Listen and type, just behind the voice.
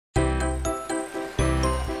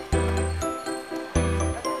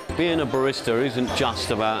Being a barista isn't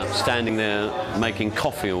just about standing there making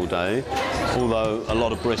coffee all day, although a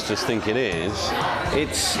lot of baristas think it is.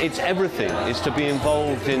 It's everything. It's to be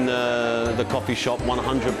involved in the coffee shop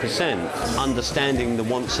 100%, understanding the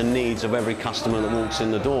wants and needs of every customer that walks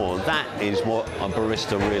in the door. That is what a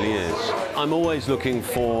barista really is. I'm always looking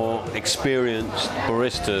for experienced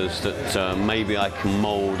baristas that maybe I can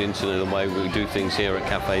mould into the way we do things here at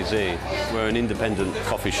Cafe ZEE. We're an independent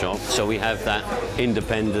coffee shop, so we have that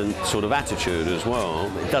independent sort of attitude as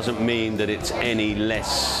well. It doesn't mean that it's any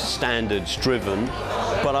less standards driven,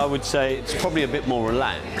 but I would say it's probably a bit more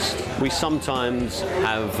relaxed. We sometimes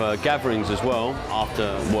have gatherings as well,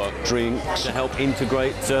 after work drinks, to help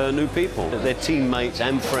integrate new people. They're teammates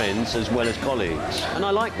and friends as well as colleagues. And I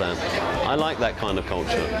like that. I like that kind of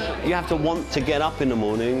culture. You have to want to get up in the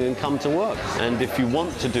morning and come to work. And if you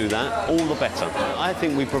want to do that, all the better. I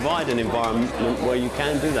think we provide an environment where you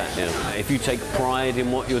can do that here. If you take pride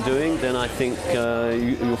in what you're doing, then I think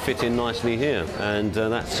you'll fit in nicely here. And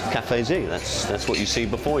that's Cafe ZEE. That's what you see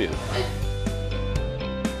before you.